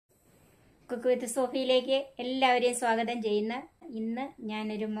Cook with സോഫിയിലേക്ക് എല്ലാവരെയും സ്വാഗതം ചെയ്യുന്ന ഇന്ന്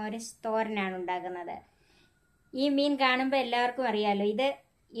ഞാനൊരു മോരസ് തോരനാണ് ഉണ്ടാക്കുന്നത്. ഈ മീൻ കാണുമ്പോൾ എല്ലാവർക്കും അറിയാലോ, ഇത്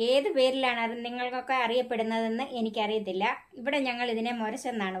ഏത് പേരിലാണ് നിങ്ങൾക്കൊക്കെ അറിയപ്പെടുന്നതെന്ന് എനിക്കറിയത്തില്ല. ഇവിടെ ഞങ്ങൾ ഇതിനെ മൊരസ്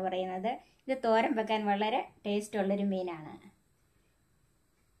എന്നാണ് പറയുന്നത്. ഇത് തോരൻ വെക്കാൻ വളരെ ടേസ്റ്റ് ഉള്ളൊരു മീനാണ്.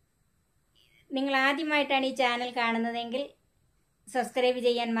 നിങ്ങൾ ആദ്യമായിട്ടാണ് ഈ ചാനൽ കാണുന്നതെങ്കിൽ സബ്സ്ക്രൈബ്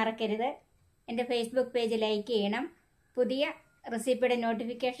ചെയ്യാൻ മറക്കരുത്. എൻ്റെ ഫേസ്ബുക്ക് പേജ് ലൈക്ക് ചെയ്യണം. പുതിയ റെസിപ്പിയുടെ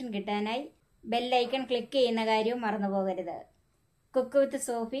നോട്ടിഫിക്കേഷൻ കിട്ടാനായി ബെല്ലൈക്കൺ ക്ലിക്ക് ചെയ്യുന്ന കാര്യവും മറന്നു പോകരുത്.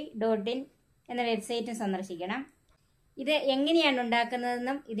 cookWithSophy.in എന്ന വെബ്സൈറ്റും സന്ദർശിക്കണം. ഇത് എങ്ങനെയാണ്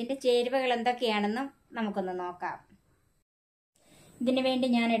ഉണ്ടാക്കുന്നതെന്നും ഇതിൻ്റെ ചേരുവകൾ എന്തൊക്കെയാണെന്നും നമുക്കൊന്ന് നോക്കാം. ഇതിനു വേണ്ടി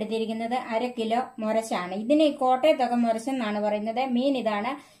ഞാൻ എടുത്തിരിക്കുന്നത് 1/2 കിലോ മൊരശാണ്. ഇതിന് കോട്ടയത്തൊക്കെ മൊരശ് എന്നാണ് പറയുന്നത്. മീൻ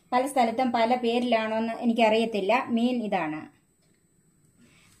ഇതാണ്. പല സ്ഥലത്തും പല പേരിലാണോ എന്ന് എനിക്കറിയത്തില്ല. മീൻ ഇതാണ്.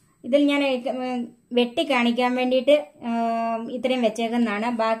 ഇതിൽ ഞാൻ വെട്ടി കാണിക്കാൻ വേണ്ടിയിട്ട് ഇത്രയും വെച്ചേക്കുന്നതാണ്.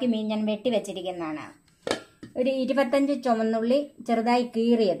 ബാക്കി മീൻ ഞാൻ വെട്ടി വെച്ചിരിക്കുന്നതാണ്. ഒരു 25 ചുവന്നുള്ളി ചെറുതായി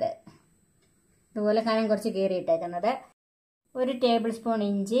കീറിയത്, ഇതുപോലെ കനം കുറച്ച് കീറിയിട്ടേക്കുന്നത്. 1 ടേബിൾ സ്പൂൺ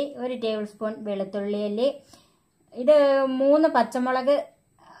ഇഞ്ചി, 1 ടേബിൾ സ്പൂൺ വെളുത്തുള്ളിയല്ലി. ഇത് 3 പച്ചമുളക്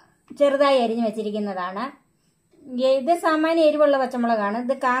ചെറുതായി അരിഞ്ഞു വെച്ചിരിക്കുന്നതാണ്. ഇത് സാമാന്യ എരിവുള്ള പച്ചമുളകാണ്.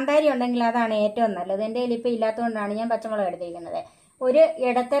 ഇത് കാന്താരി ഉണ്ടെങ്കിൽ അതാണ് ഏറ്റവും നല്ലത്. എൻ്റെ കയ്യിൽ ഇപ്പം ഇല്ലാത്തതുകൊണ്ടാണ് ഞാൻ പച്ചമുളക് എടുത്തിരിക്കുന്നത്. ഒരു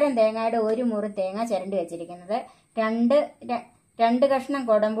ഇടത്തരം തേങ്ങയുടെ 1 മുറി തേങ്ങ ചിരണ്ടി വെച്ചിരിക്കുന്നത്. 2 കഷ്ണം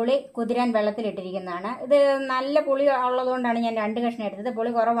കൊടംപുളി കുതിരാൻ വെള്ളത്തിലിട്ടിരിക്കുന്നതാണ്. ഇത് നല്ല പുളി ഉള്ളതുകൊണ്ടാണ് ഞാൻ 2 കഷ്ണം എടുത്തത്.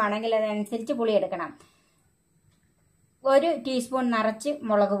 പുളി കുറവാണെങ്കിൽ അതനുസരിച്ച് പുളി എടുക്കണം. 1 ടീസ്പൂൺ നിറച്ച്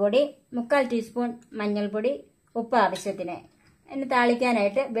മുളക് പൊടി, 3/4 ടീസ്പൂൺ മഞ്ഞൾപ്പൊടി, ഉപ്പ് ആവശ്യത്തിന്. ഇനി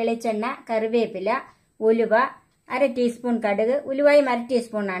താളിക്കാനായിട്ട് വെളിച്ചെണ്ണ, കറിവേപ്പില, ഉലുവ, 1/2 ടീസ്പൂൺ കടുക്, ഉലുവായും 1/2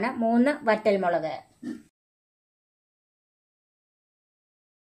 ടീസ്പൂണാണ്, 3 വറ്റൽമുളക്.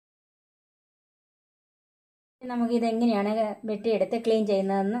 നമുക്കിതെങ്ങനെയാണ് വെട്ടിയെടുത്ത് ക്ലീൻ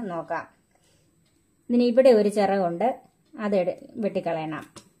ചെയ്യുന്നതെന്ന് നോക്കാം. ഇതിന് ഇവിടെ ഒരു ചിറകുണ്ട്, അത് വെട്ടിക്കളയണം.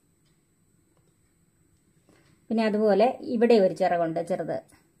 പിന്നെ അതുപോലെ ഇവിടെ ഒരു ചിറകുണ്ട് ചെറുത്,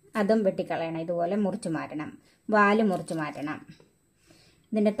 അതും വെട്ടിക്കളയണം. ഇതുപോലെ മുറിച്ച് മാറ്റണം. വാല് മുറിച്ച് മാറ്റണം.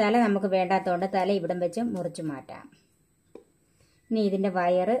 ഇതിൻ്റെ തല നമുക്ക് വേണ്ടാത്തതുകൊണ്ട് തല ഇവിടം വെച്ച് മുറിച്ച് മാറ്റാം. ഇനി ഇതിൻ്റെ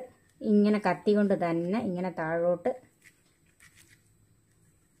വയറ് ഇങ്ങനെ കത്തി കൊണ്ട് തന്നെ ഇങ്ങനെ താഴോട്ട്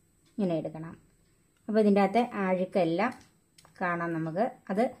ഇങ്ങനെ എടുക്കണം. അപ്പോൾ ഇതിൻ്റെ അകത്തെ അഴുക്കെല്ലാം കാണാം. നമുക്ക്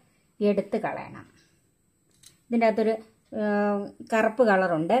അത് എടുത്ത് കളയണം. ഇതിൻ്റെ അകത്തൊരു കറുപ്പ്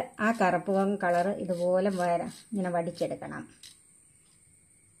കളറുണ്ട്. ആ കറുപ്പ് കളർ ഇതുപോലെ ഇങ്ങനെ വടിച്ചെടുക്കണം.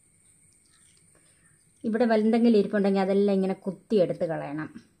 ഇവിടെ എന്തെങ്കിലും ഇരിപ്പുണ്ടെങ്കിൽ അതെല്ലാം ഇങ്ങനെ കുത്തിയെടുത്ത്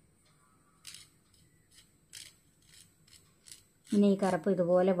കളയണം. ഇനി ഈ കറുപ്പ്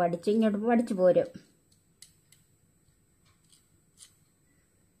ഇതുപോലെ ഇങ്ങോട്ട് വടിച്ചു പോരും.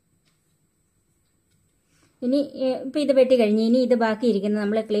 ഇനി ഇപ്പം ഇത് വെട്ടി കഴിഞ്ഞ് ഇനി ഇത് ബാക്കി ഇരിക്കുന്നത്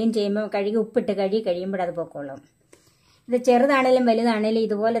നമ്മൾ ക്ലീൻ ചെയ്യുമ്പോൾ ഉപ്പിട്ട് കഴുകി കഴിയുമ്പോൾ അത് പൊക്കോളും. ഇത് ചെറുതാണേലും വലുതാണേലും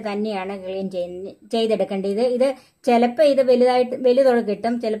ഇതുപോലെ തന്നെയാണ് ക്ലീൻ ചെയ്തെടുക്കേണ്ടത്. ഇത് ചിലപ്പോൾ ഇത് വലുതോടെ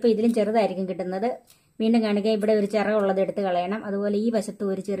കിട്ടും, ചിലപ്പോൾ ഇതിലും ചെറുതായിരിക്കും കിട്ടുന്നത്. വീണ്ടും കാണിക്കുക. ഇവിടെ ഒരു ചിറകുള്ളത് എടുത്ത് കളയണം. അതുപോലെ ഈ വശത്ത്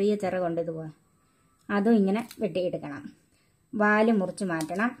ഒരു ചെറിയ ചിറകുണ്ട്, ഇതുപോലെ അതും ഇങ്ങനെ വെട്ടിയെടുക്കണം. വാല് മുറിച്ച്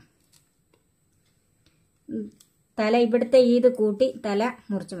മാറ്റണം. തല ഇവിടുത്തെ ഇത് കൂട്ടി തല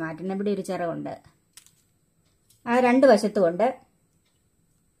മുറിച്ച് മാറ്റണം. ഇവിടെ ഒരു ചിറകുണ്ട്, ആ 2 വശത്തുമുണ്ട്.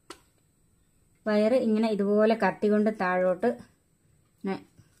 വയറ് ഇങ്ങനെ ഇതുപോലെ കത്തി കൊണ്ട് താഴോട്ട് ഇങ്ങനെ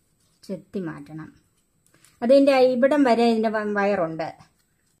ചെത്തി മാറ്റണം. അതിൻ്റെ ഇവിടം വരെ ഇതിൻ്റെ വയറുണ്ട്.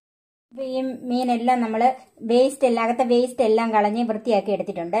 അപ്പോൾ ഈ മീനെല്ലാം നമ്മൾ അകത്തെ വേസ്റ്റ് എല്ലാം കളഞ്ഞ് വൃത്തിയാക്കി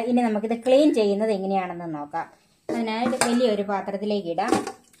എടുത്തിട്ടുണ്ട്. ഇനി നമുക്കിത് ക്ലീൻ ചെയ്യുന്നത് എങ്ങനെയാണെന്ന് നോക്കാം. അതിനായിട്ട് വലിയൊരു പാത്രത്തിലേക്ക് ഇടാം.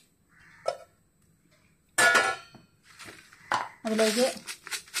 അതിലേക്ക്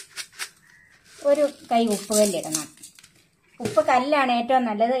ഒരു കൈ ഉപ്പ് കല്ലിടണം. ഉപ്പ് കല്ലാണ് ഏറ്റവും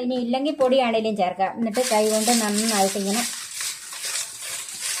നല്ലത്. ഇനി ഇല്ലെങ്കിൽ പൊടിയാണേലും ചേർക്കാം. എന്നിട്ട് കൈ കൊണ്ട് നന്നായിട്ട് ഇങ്ങനെ,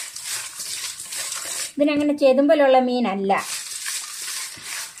 ഇതിനങ്ങനെ ചെതുമ്പലുള്ള മീനല്ല,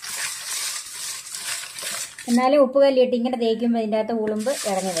 എന്നാലും ഉപ്പ് കല്ലിട്ട് ഇങ്ങനെ തേക്കുമ്പോൾ ഇതിൻ്റെ അകത്ത് ഉളുമ്പ്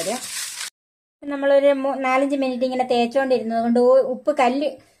ഇറങ്ങി വരും. നമ്മളൊരു 4-5 മിനിറ്റ് ഇങ്ങനെ തേച്ചോണ്ടിരുന്നത് കൊണ്ട് ഉപ്പ് കല്ല്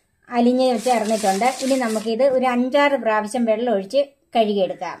അലിഞ്ഞ് ചേർന്നിട്ടുണ്ട്. ഇനി നമുക്കിത് ഒരു 5-6 പ്രാവശ്യം വെള്ളം ഒഴിച്ച്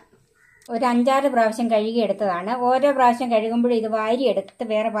കഴുകിയെടുക്കാം. ഒരു 5-6 പ്രാവശ്യം കഴുകിയെടുത്തതാണ്. ഓരോ പ്രാവശ്യം കഴുകുമ്പോഴും ഇത് വാരിയെടുത്ത്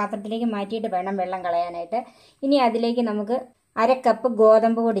വേറെ പാത്രത്തിലേക്ക് മാറ്റിയിട്ട് വേണം വെള്ളം കളയാനായിട്ട്. ഇനി അതിലേക്ക് നമുക്ക് 1/2 കപ്പ്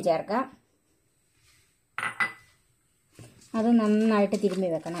ഗോതമ്പ് പൊടി ചേർക്കാം. അത് നന്നായിട്ട് തിരുമ്മി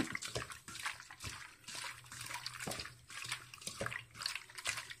വെക്കണം.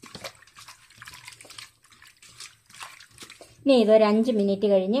 ഇനി ഇതൊരു 5 മിനിറ്റ്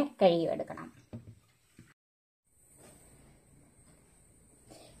കഴിഞ്ഞ് കഴുകിയെടുക്കണം.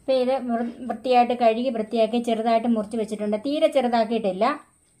 ഇപ്പോൾ ഇത് വൃത്തിയായിട്ട് കഴുകി വൃത്തിയാക്കി ചെറുതായിട്ട് മുറിച്ച് വെച്ചിട്ടുണ്ട്. തീരെ ചെറുതാക്കിയിട്ടില്ല.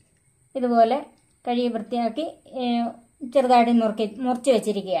 ഇതുപോലെ കഴുകി വൃത്തിയാക്കി ചെറുതായിട്ട് മുറിച്ച്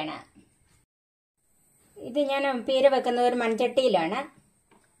വെച്ചിരിക്കുകയാണ്. ഇത് ഞാൻ പീര വെക്കുന്ന ഒരു മൺചട്ടിയിലാണ്.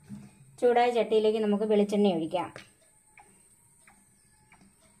 ചൂടായ ചട്ടിയിലേക്ക് നമുക്ക് വെളിച്ചെണ്ണ ഒഴിക്കാം.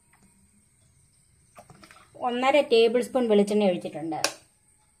 1.5 ടേബിൾ സ്പൂൺ വെളിച്ചെണ്ണ ഒഴിച്ചിട്ടുണ്ട്.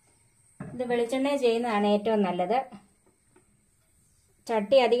 ഇത് വെളിച്ചെണ്ണ ചെയ്യുന്നതാണ് ഏറ്റവും നല്ലത്.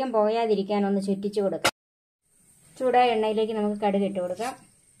 ചട്ടി അധികം പോയാതിരിക്കാൻ ഒന്ന് ചുറ്റിച്ചു കൊടുക്കാം. ചൂടായ എണ്ണയിലേക്ക് നമുക്ക് കടുക് ഇട്ട് കൊടുക്കാം.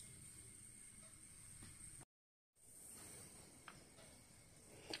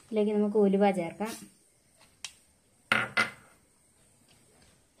 ഇതിലേക്ക് നമുക്ക് ഉലുവ ചേർക്കാം.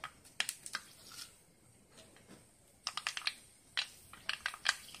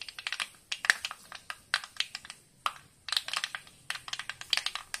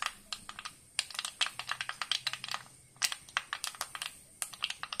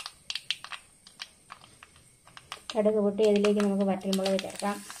 കടുക് പൊട്ടി അതിലേക്ക് നമുക്ക് വറ്റൽമുളക്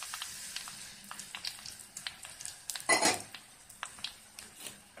ചേർക്കാം.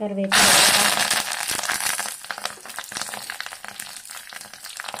 കറിവേപ്പില ചേർക്കാം.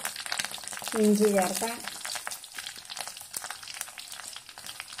 ഇഞ്ചി ചേർക്കാം.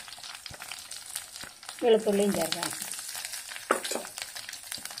 വെളുത്തുള്ളിയും ചേർക്കാം.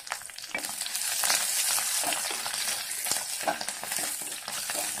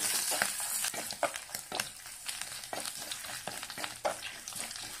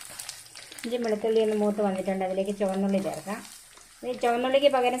 ഇഞ്ചി വെളുത്തുള്ളി ഒന്ന് മൂത്ത് വന്നിട്ടുണ്ട്. അതിലേക്ക് ചുവന്നുള്ളി ചേർക്കാം. ഈ ചുവന്നുള്ളിക്ക്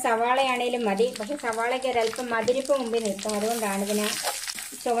പകരം സവാളയാണേലും മതി. പക്ഷെ സവാളയ്ക്ക് ഒരല്പം മധുരിപ്പ് മുമ്പിൽ നിൽക്കും. അതുകൊണ്ടാണ് ഇതിന്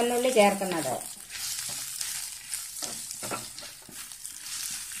ചുവന്നുള്ളി ചേർക്കുന്നത്.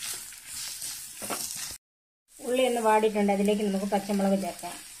 ഉള്ളി ഒന്ന് വാടിയിട്ടുണ്ട്. അതിലേക്ക് നമുക്ക് പച്ചമുളക്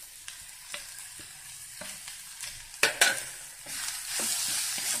ചേർക്കാം.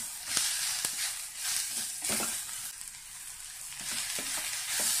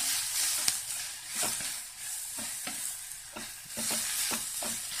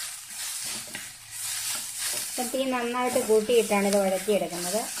 തീ നന്നായിട്ട് കൂട്ടിയിട്ടാണ് ഇത്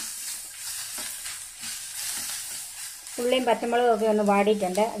വഴറ്റിയെടുക്കുന്നത്. ഉള്ളിയും പച്ചമുളകും ഒക്കെ ഒന്ന്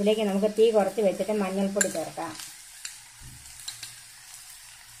വാടിയിട്ടുണ്ട്. അതിലേക്ക് നമുക്ക് തീ കുറച്ച് വെച്ചിട്ട് മഞ്ഞൾപ്പൊടി ചേർക്കാം.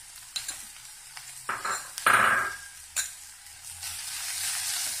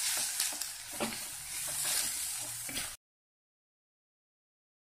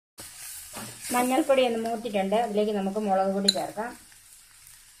 മഞ്ഞൾപ്പൊടി ഒന്ന് മൂത്തിട്ടുണ്ട്. അതിലേക്ക് നമുക്ക് മുളക് പൊടി ചേർക്കാം.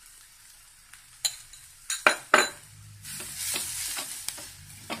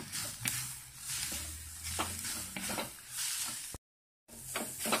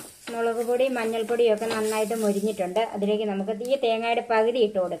 മുളക് പൊടി മഞ്ഞൾപ്പൊടിയും ഒക്കെ നന്നായിട്ട് മുരിഞ്ഞിട്ടുണ്ട്. അതിലേക്ക് നമുക്ക് ഈ തേങ്ങയുടെ പകുതി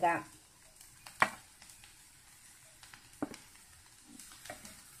ഇട്ട് കൊടുക്കാം.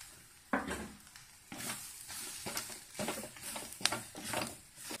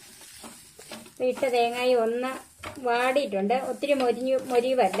 ഇട്ട തേങ്ങായി ഒന്ന് വാടിയിട്ടുണ്ട്. ഒത്തിരി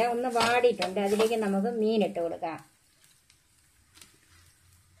മൊരിവല്ല, ഒന്ന് വാടിയിട്ടുണ്ട്. അതിലേക്ക് നമുക്ക് മീൻ ഇട്ട് കൊടുക്കാം.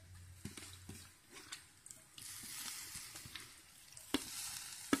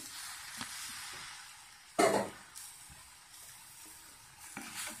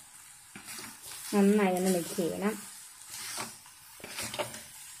 നന്നായി ഒന്ന് മിക്സ് ചെയ്യണം.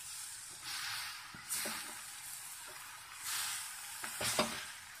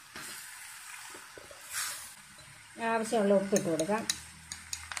 ആവശ്യമുള്ള ഉപ്പിട്ട് കൊടുക്കാം.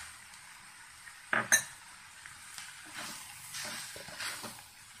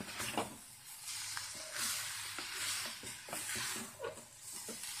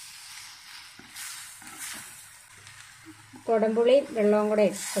 കുടംപുളി വെള്ളവും കൂടെ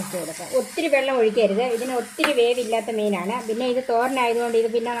ഒഴിച്ച് കൊടുക്കുക. ഒത്തിരി വെള്ളം ഒഴിക്കരുത്. ഇതിന് ഒത്തിരി വേവില്ലാത്ത മീനാണ്. പിന്നെ ഇത് തോരനായതുകൊണ്ട് ഇത്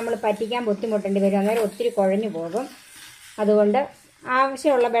പിന്നെ നമ്മൾ പറ്റിക്കാൻ ബുദ്ധിമുട്ടേണ്ടി വരും. അന്നേരം ഒത്തിരി കുഴഞ്ഞു പോകും. അതുകൊണ്ട്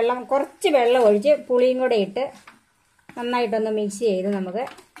ആവശ്യമുള്ള വെള്ളം, കുറച്ച് വെള്ളം ഒഴിച്ച് പുളിയും കൂടെ ഇട്ട് നന്നായിട്ടൊന്ന് മിക്സ് ചെയ്ത് നമുക്ക്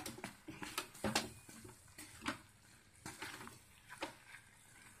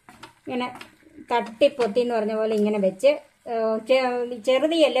ഇങ്ങനെ തട്ടിപ്പൊത്തി എന്ന് പറഞ്ഞ പോലെ ഇങ്ങനെ വെച്ച്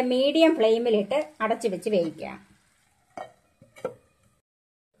ചെറുതിയല്ല മീഡിയം ഫ്ലെയിമിലിട്ട് അടച്ചു വെച്ച് വേവിക്കാം.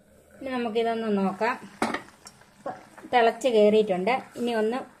 ഇനി നമുക്കിതൊന്ന് നോക്കാം. തിളച്ച് കയറിയിട്ടുണ്ട്. ഇനി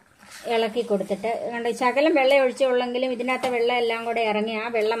ഒന്ന് ഇളക്കി കൊടുത്തിട്ട് കണ്ട് ശകലം വെള്ളം ഒഴിച്ചുള്ളെങ്കിലും ഇതിനകത്ത് വെള്ളം എല്ലാം കൂടെ ഇറങ്ങി ആ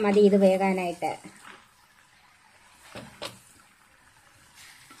വെള്ളം മതി ഇത് വേകാനായിട്ട്.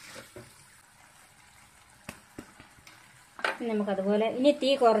 നമുക്കതുപോലെ ഇനി തീ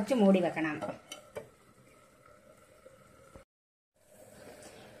കുറച്ച് മൂടി വെക്കണം.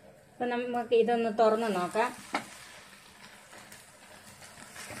 അപ്പം നമുക്ക് ഇതൊന്ന് തുറന്ന് നോക്കാം.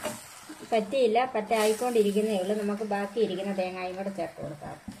 പറ്റിയില്ല, പറ്റായിക്കൊണ്ടിരിക്കുന്നേ ഉള്ളൂ. നമുക്ക് ബാക്കി ഇരിക്കുന്ന തേങ്ങായും കൂടെ ചേർത്ത്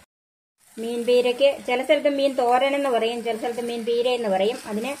കൊടുക്കാം. മീൻ പീരയ്ക്ക് ചില സ്ഥലത്ത് മീൻ തോരൻ എന്ന് പറയും, ചില സ്ഥലത്ത് മീൻ പീര എന്ന് പറയും.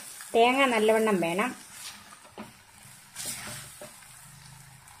 അതിന് തേങ്ങ നല്ലവണ്ണം വേണം.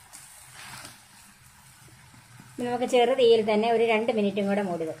 നമുക്ക് ചെറു തീയിൽ തന്നെ ഒരു 2 മിനിറ്റും കൂടെ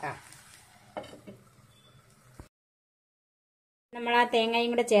മൂടി വെക്കാം. നമ്മൾ ആ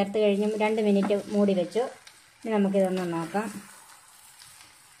തേങ്ങയും കൂടെ ചേർത്ത് കഴിഞ്ഞ് 2 മിനിറ്റ് മൂടി വെച്ചു. ഇനി നമുക്കിതൊന്ന് നോക്കാം.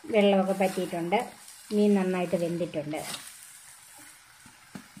 വെള്ളമൊക്കെ പറ്റിയിട്ടുണ്ട്. മീൻ നന്നായിട്ട് വെന്തിട്ടുണ്ട്.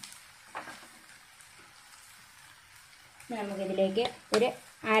 നമുക്കിതിലേക്ക് ഒരു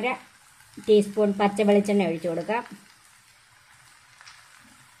 1/2 ടീസ്പൂൺ പച്ച വെളിച്ചെണ്ണ ഒഴിച്ചു കൊടുക്കാം.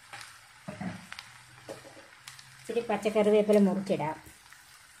 ഇച്ചിരി പച്ചക്കറിവേപ്പില മുറിച്ചിടാം.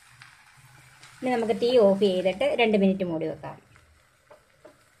 ഇനി നമുക്ക് തീ ഓഫ് ചെയ്തിട്ട് 2 മിനിറ്റ് മൂടി വെക്കാം.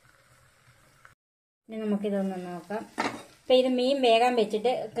 ഇനി നമുക്കിതൊന്ന് നോക്കാം. ഇപ്പം ഇത് മീൻ വേകാൻ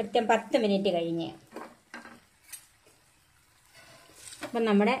വെച്ചിട്ട് കൃത്യം 10 മിനിറ്റ് കഴിഞ്ഞ്. അപ്പം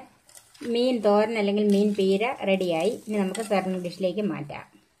നമ്മുടെ മീൻ തോരൻ അല്ലെങ്കിൽ മീൻ പീര റെഡിയായി. ഇനി നമുക്ക് സെർവിംഗ് ഡിഷിലേക്ക് മാറ്റാം.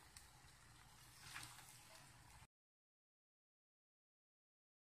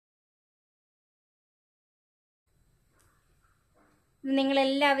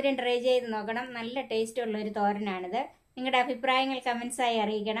 നിങ്ങളെല്ലാവരും ട്രൈ ചെയ്ത് നോക്കണം. നല്ല ടേസ്റ്റുള്ളൊരു തോരനാണിത്. നിങ്ങളുടെ അഭിപ്രായങ്ങൾ കമൻസായി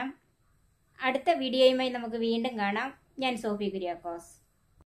അറിയിക്കണം. അടുത്ത വീഡിയോയുമായി നമുക്ക് വീണ്ടും കാണാം. ഞാൻ സോഫി കുര്യാക്കോസ്.